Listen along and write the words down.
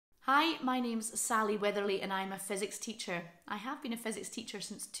Hi, my name's Sally Weatherly and I'm a physics teacher. I have been a physics teacher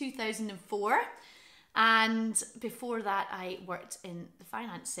since 2004, and before that I worked in the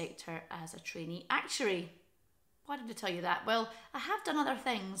finance sector as a trainee actuary. Why did I tell you that? Well, I have done other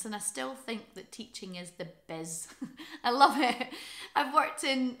things and I still think that teaching is the biz. I love it. I've worked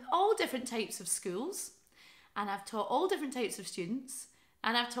in all different types of schools and I've taught all different types of students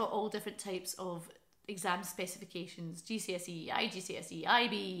and I've taught all different types of exam specifications, GCSE, IGCSE,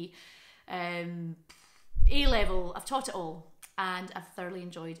 IB, A-level. I've taught it all and I've thoroughly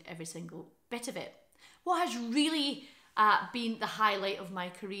enjoyed every single bit of it. What has really been the highlight of my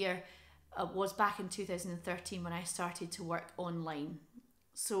career was back in 2013 when I started to work online.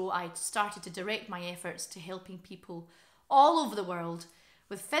 So I started to direct my efforts to helping people all over the world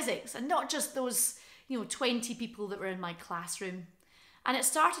with physics, and not just those 20 people that were in my classroom. And it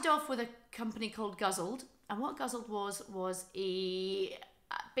started off with a company called Guzzled, and what Guzzled was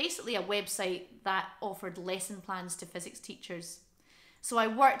basically a website that offered lesson plans to physics teachers. So I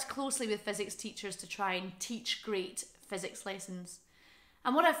worked closely with physics teachers to try and teach great physics lessons.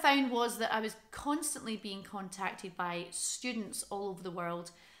 And what I found was that I was constantly being contacted by students all over the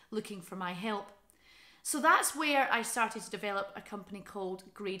world looking for my help. So that's where I started to develop a company called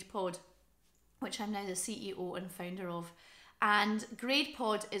GradePod, which I'm now the CEO and founder of. And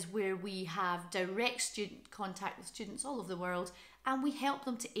GradePod is where we have direct student contact with students all over the world, and we help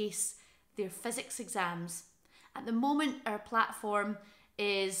them to ace their physics exams. At the moment, our platform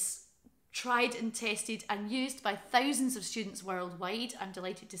is tried and tested and used by thousands of students worldwide, I'm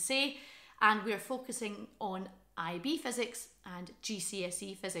delighted to say, and we're focusing on IB physics and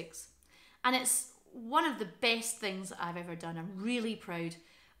GCSE physics. And it's one of the best things that I've ever done. I'm really proud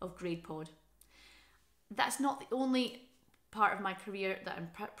of GradePod. That's not the only part of my career that I'm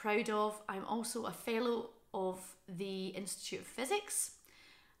proud of. I'm also a fellow of the Institute of Physics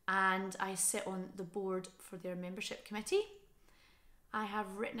and I sit on the board for their membership committee. I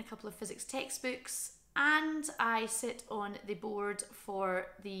have written a couple of physics textbooks and I sit on the board for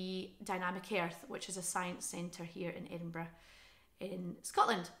the Dynamic Earth, which is a science centre here in Edinburgh in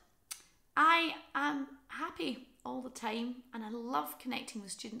Scotland. I am happy all the time and I love connecting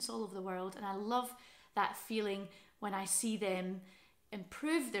with students all over the world, and I love that feeling when I see them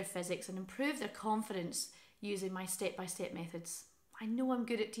improve their physics and improve their confidence using my step-by-step methods. I know I'm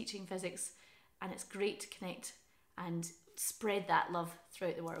good at teaching physics and it's great to connect and spread that love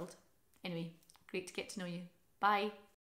throughout the world. Anyway, great to get to know you. Bye.